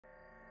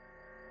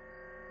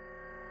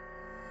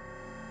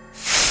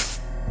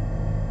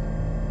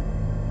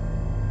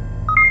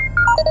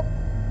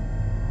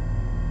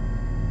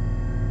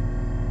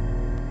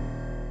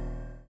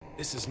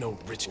This is no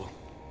ritual.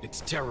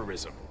 It's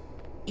terrorism.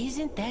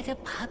 Isn't that a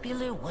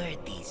popular word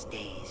these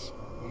days?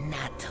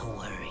 Not to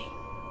worry.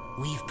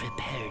 We've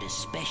prepared a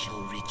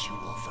special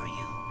ritual for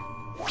you.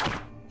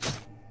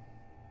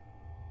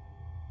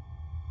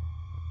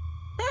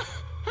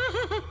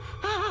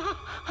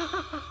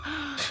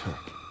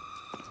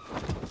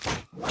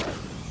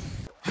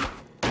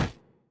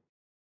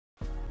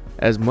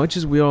 As much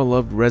as we all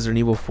loved Resident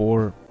Evil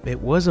 4, it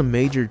was a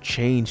major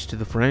change to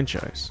the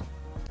franchise.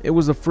 It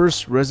was the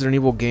first Resident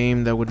Evil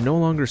game that would no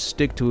longer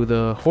stick to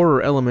the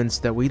horror elements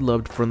that we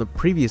loved from the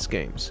previous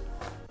games.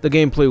 The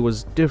gameplay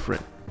was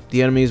different.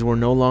 The enemies were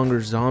no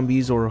longer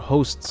zombies or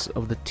hosts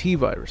of the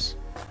T-virus.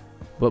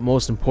 But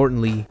most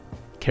importantly,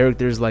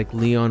 characters like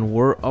Leon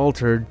were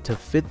altered to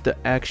fit the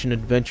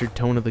action-adventure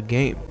tone of the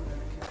game.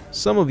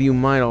 Some of you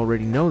might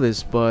already know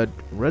this, but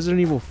Resident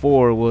Evil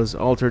 4 was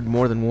altered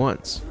more than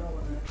once.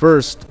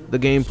 First, the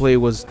gameplay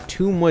was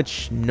too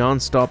much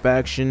non-stop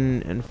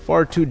action and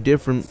far too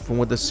different from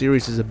what the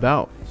series is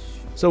about.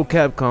 So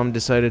Capcom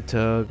decided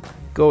to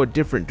go a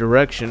different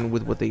direction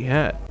with what they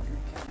had,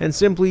 and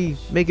simply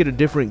make it a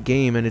different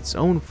game and its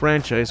own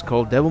franchise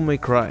called Devil May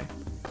Cry.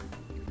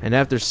 And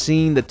after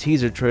seeing the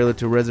teaser trailer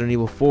to Resident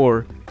Evil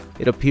 4,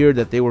 it appeared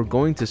that they were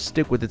going to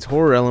stick with its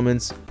horror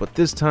elements, but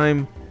this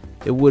time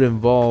it would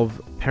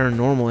involve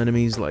paranormal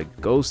enemies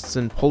like ghosts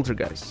and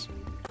poltergeists.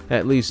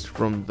 At least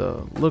from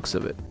the looks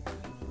of it.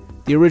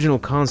 The original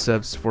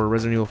concepts for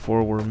Resident Evil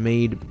 4 were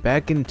made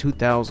back in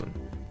 2000.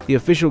 The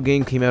official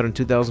game came out in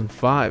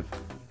 2005.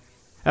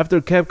 After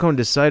Capcom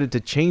decided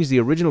to change the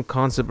original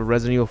concept of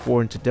Resident Evil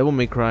 4 into Devil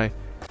May Cry,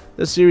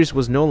 the series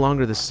was no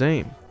longer the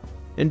same.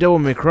 In Devil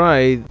May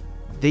Cry,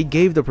 they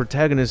gave the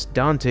protagonist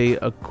Dante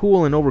a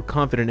cool and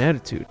overconfident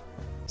attitude,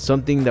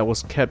 something that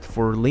was kept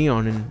for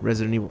Leon in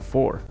Resident Evil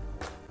 4.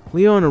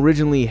 Leon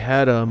originally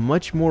had a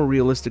much more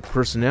realistic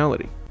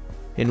personality.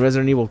 In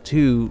Resident Evil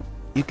 2,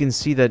 you can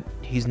see that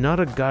he's not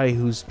a guy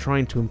who's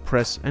trying to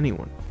impress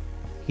anyone.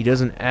 He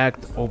doesn't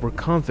act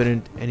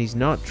overconfident and he's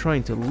not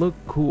trying to look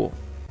cool.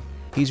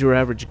 He's your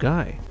average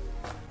guy.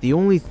 The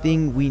only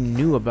thing we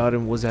knew about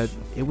him was that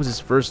it was his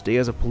first day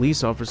as a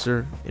police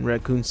officer in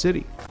Raccoon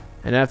City.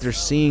 And after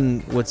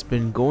seeing what's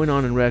been going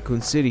on in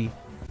Raccoon City,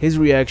 his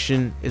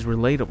reaction is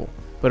relatable.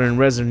 But in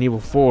Resident Evil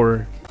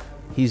 4,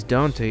 he's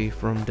Dante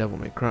from Devil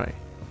May Cry.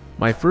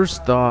 My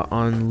first thought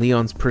on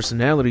Leon's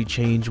personality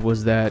change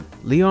was that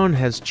Leon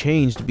has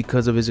changed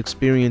because of his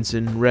experience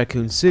in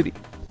Raccoon City.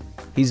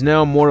 He's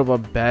now more of a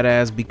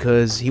badass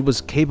because he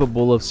was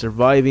capable of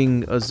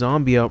surviving a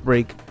zombie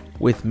outbreak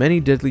with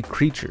many deadly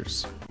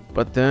creatures.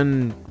 But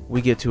then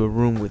we get to a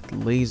room with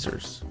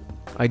lasers,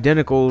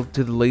 identical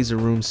to the laser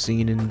room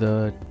scene in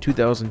the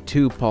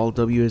 2002 Paul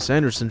W.S.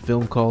 Anderson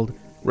film called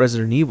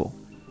Resident Evil.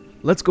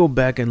 Let's go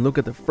back and look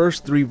at the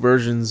first 3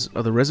 versions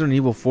of the Resident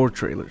Evil 4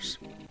 trailers.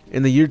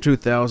 In the year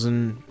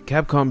 2000,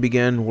 Capcom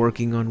began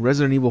working on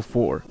Resident Evil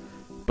 4,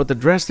 but the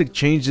drastic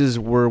changes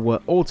were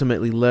what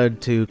ultimately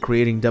led to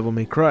creating Devil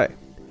May Cry.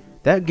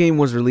 That game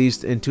was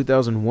released in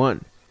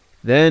 2001.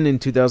 Then in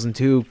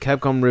 2002,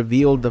 Capcom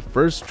revealed the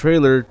first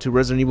trailer to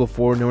Resident Evil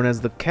 4 known as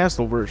the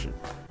Castle version.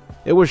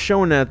 It was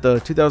shown at the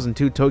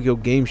 2002 Tokyo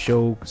Game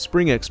Show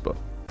Spring Expo.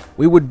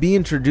 We would be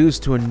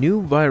introduced to a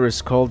new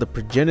virus called the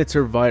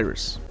Progenitor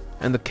Virus,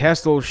 and the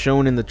castle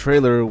shown in the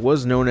trailer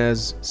was known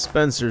as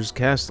Spencer's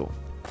Castle.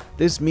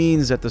 This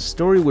means that the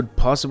story would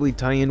possibly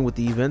tie in with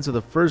the events of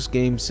the first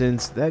game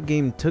since that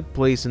game took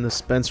place in the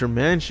Spencer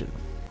Mansion.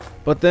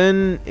 But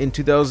then, in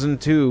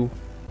 2002,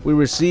 we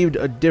received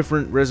a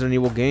different Resident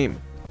Evil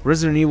game,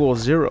 Resident Evil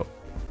 0.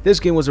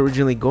 This game was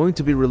originally going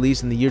to be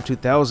released in the year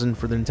 2000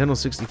 for the Nintendo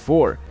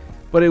 64,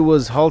 but it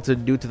was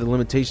halted due to the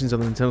limitations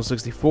of the Nintendo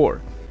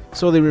 64,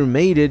 so they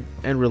remade it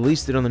and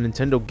released it on the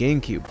Nintendo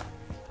GameCube.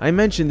 I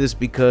mention this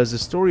because the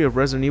story of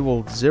Resident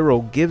Evil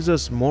 0 gives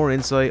us more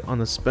insight on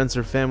the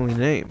Spencer family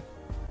name.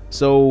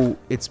 So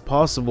it's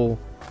possible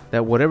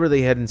that whatever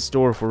they had in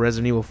store for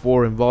Resident Evil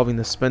 4 involving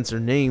the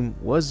Spencer name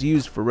was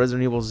used for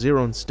Resident Evil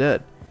 0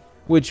 instead,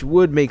 which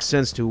would make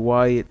sense to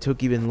why it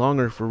took even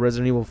longer for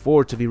Resident Evil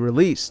 4 to be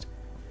released.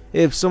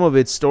 If some of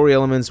its story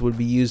elements would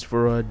be used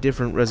for a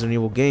different Resident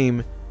Evil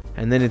game,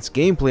 and then its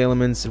gameplay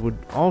elements would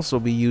also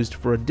be used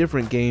for a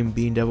different game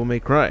being Devil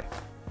May Cry.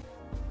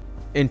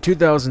 In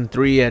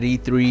 2003 at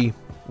E3,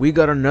 we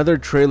got another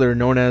trailer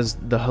known as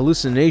the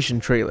Hallucination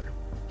trailer.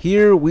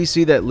 Here we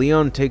see that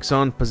Leon takes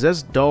on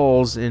possessed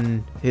dolls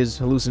in his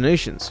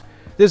hallucinations.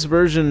 This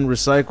version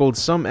recycled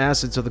some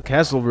assets of the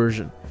Castle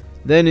version.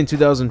 Then in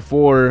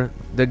 2004,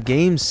 the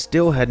game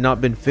still had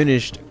not been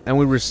finished and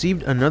we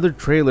received another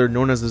trailer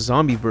known as the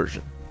Zombie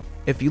version.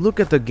 If you look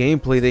at the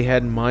gameplay they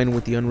had in mind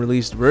with the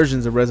unreleased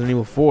versions of Resident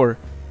Evil 4,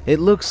 it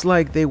looks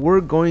like they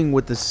were going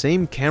with the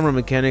same camera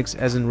mechanics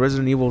as in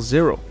Resident Evil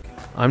 0.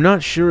 I'm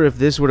not sure if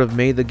this would have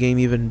made the game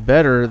even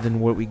better than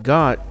what we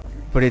got,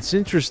 but it's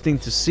interesting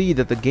to see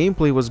that the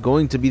gameplay was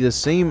going to be the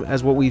same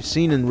as what we've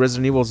seen in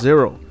Resident Evil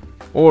 0,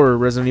 or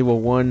Resident Evil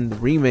 1, the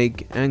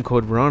remake, and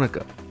Code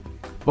Veronica.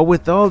 But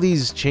with all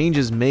these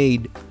changes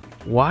made,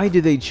 why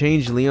did they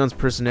change Leon's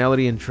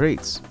personality and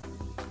traits?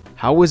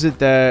 How is it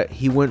that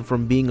he went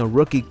from being a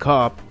rookie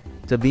cop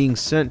to being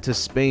sent to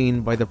Spain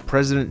by the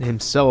president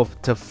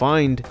himself to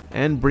find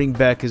and bring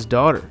back his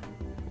daughter?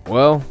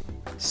 Well,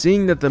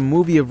 seeing that the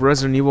movie of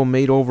Resident Evil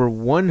made over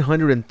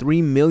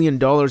 $103 million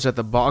at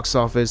the box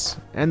office,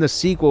 and the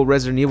sequel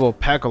Resident Evil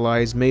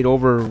Apocalypse made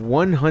over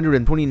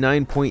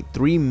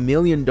 $129.3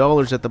 million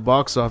at the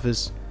box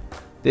office,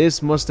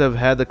 this must have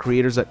had the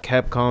creators at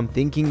Capcom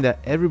thinking that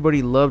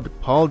everybody loved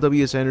Paul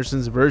W.S.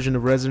 Anderson's version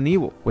of Resident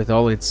Evil, with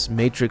all its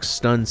Matrix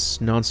stunts,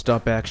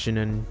 non-stop action,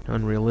 and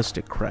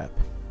unrealistic crap.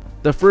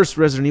 The first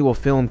Resident Evil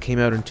film came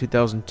out in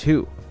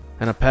 2002,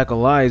 and A Pack of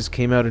Lies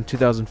came out in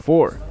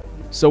 2004.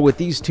 So with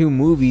these two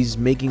movies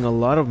making a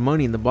lot of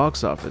money in the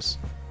box office,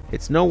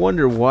 it's no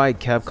wonder why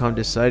Capcom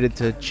decided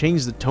to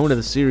change the tone of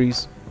the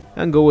series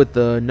and go with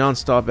the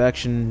non-stop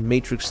action,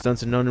 Matrix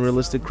stunts, and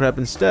unrealistic crap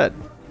instead.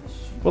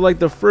 But like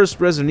the first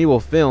Resident Evil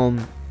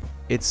film,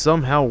 it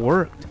somehow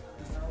worked.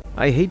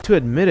 I hate to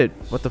admit it,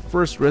 but the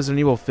first Resident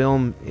Evil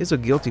film is a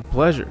guilty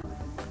pleasure.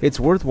 It's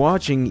worth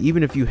watching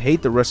even if you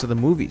hate the rest of the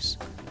movies.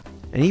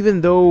 And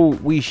even though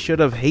we should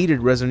have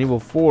hated Resident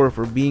Evil 4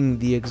 for being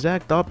the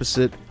exact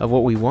opposite of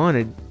what we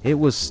wanted, it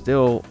was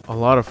still a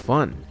lot of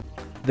fun.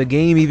 The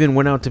game even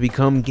went out to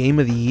become Game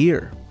of the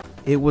Year.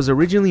 It was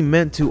originally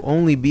meant to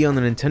only be on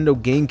the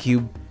Nintendo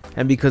GameCube,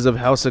 and because of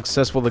how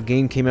successful the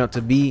game came out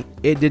to be,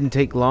 it didn't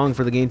take long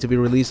for the game to be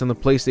released on the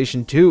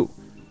PlayStation 2.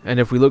 And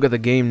if we look at the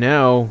game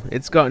now,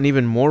 it's gotten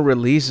even more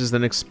releases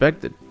than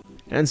expected.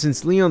 And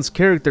since Leon's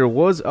character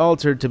was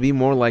altered to be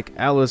more like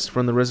Alice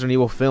from the Resident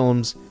Evil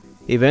films,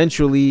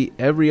 eventually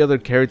every other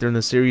character in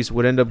the series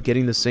would end up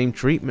getting the same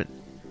treatment.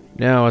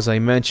 Now, as I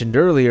mentioned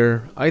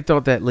earlier, I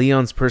thought that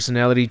Leon's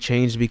personality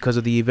changed because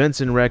of the events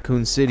in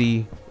Raccoon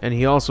City, and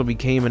he also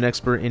became an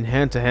expert in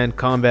hand-to-hand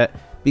combat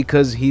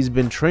because he's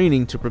been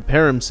training to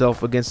prepare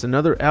himself against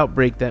another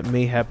outbreak that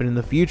may happen in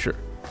the future.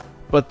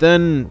 But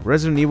then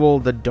Resident Evil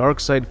The Dark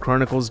Side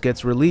Chronicles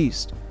gets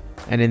released,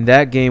 and in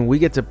that game we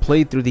get to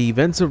play through the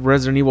events of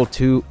Resident Evil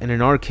 2 in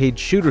an arcade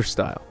shooter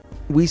style.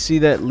 We see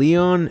that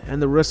Leon and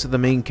the rest of the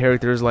main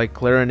characters like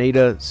Clara and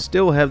Ada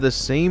still have the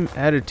same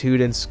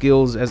attitude and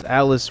skills as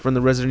Alice from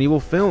the Resident Evil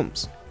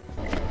films.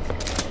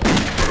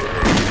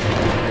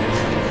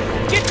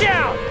 Get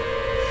down!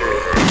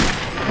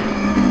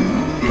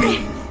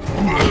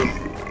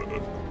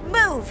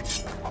 Move!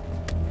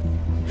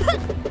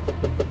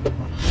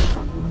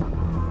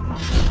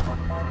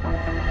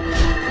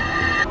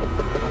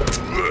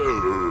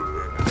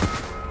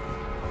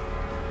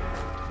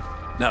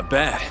 Not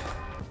bad.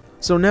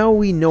 So now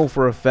we know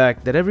for a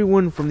fact that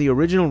everyone from the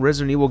original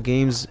Resident Evil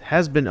games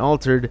has been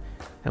altered,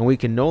 and we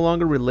can no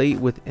longer relate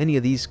with any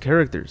of these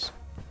characters.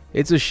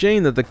 It's a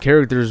shame that the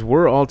characters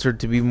were altered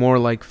to be more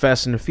like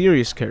Fast and the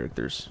Furious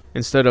characters,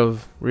 instead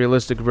of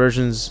realistic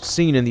versions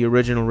seen in the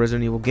original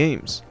Resident Evil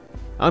games.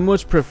 I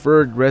much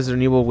preferred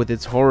Resident Evil with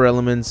its horror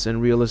elements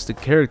and realistic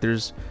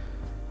characters,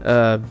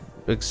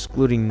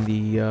 excluding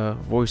the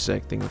voice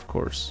acting, of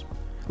course.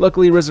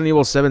 Luckily, Resident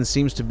Evil 7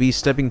 seems to be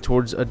stepping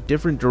towards a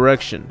different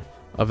direction,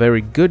 a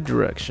very good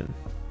direction.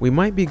 We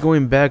might be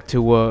going back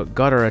to what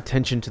got our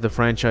attention to the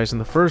franchise in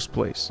the first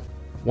place.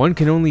 One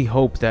can only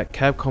hope that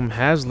Capcom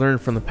has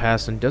learned from the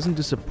past and doesn't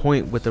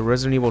disappoint with the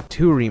Resident Evil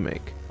 2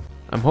 remake.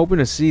 I'm hoping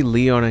to see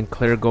Leon and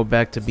Claire go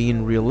back to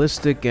being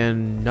realistic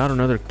and not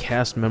another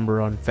cast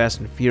member on Fast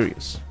and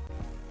Furious.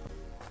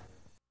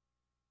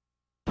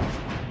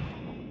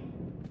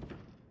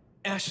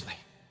 Ashley.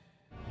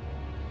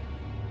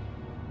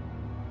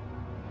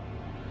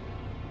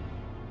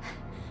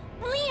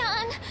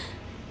 Leon!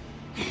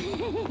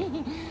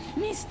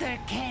 Mr.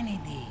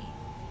 Kennedy,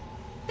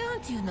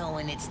 don't you know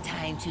when it's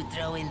time to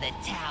throw in the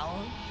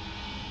towel?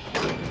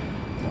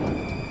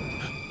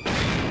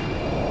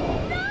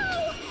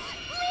 No!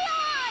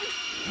 Leon!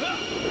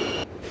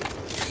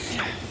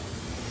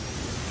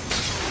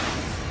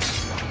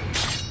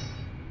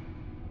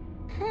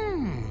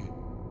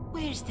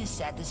 Where's the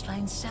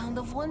satisfying sound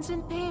of one's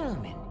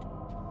impalement?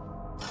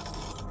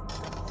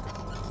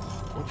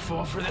 Won't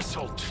fall for this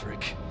old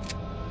trick.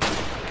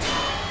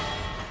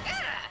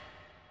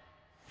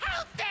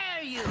 How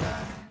dare you!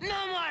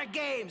 No more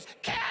games!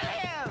 Kill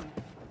him!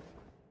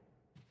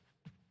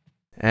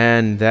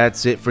 And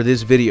that's it for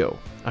this video.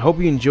 I hope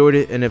you enjoyed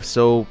it, and if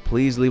so,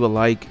 please leave a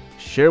like,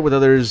 share with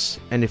others,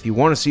 and if you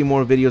want to see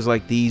more videos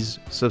like these,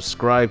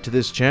 subscribe to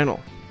this channel.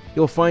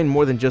 You'll find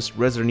more than just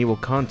Resident Evil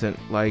content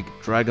like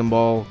Dragon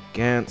Ball,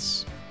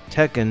 Gantz,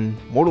 Tekken,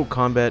 Mortal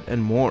Kombat,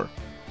 and more.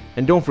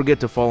 And don't forget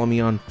to follow me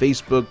on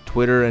Facebook,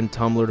 Twitter, and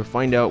Tumblr to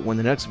find out when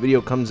the next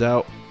video comes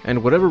out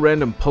and whatever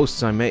random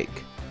posts I make.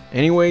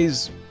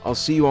 Anyways, I'll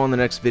see you all in the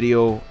next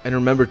video, and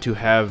remember to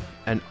have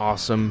an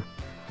awesome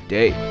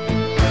day.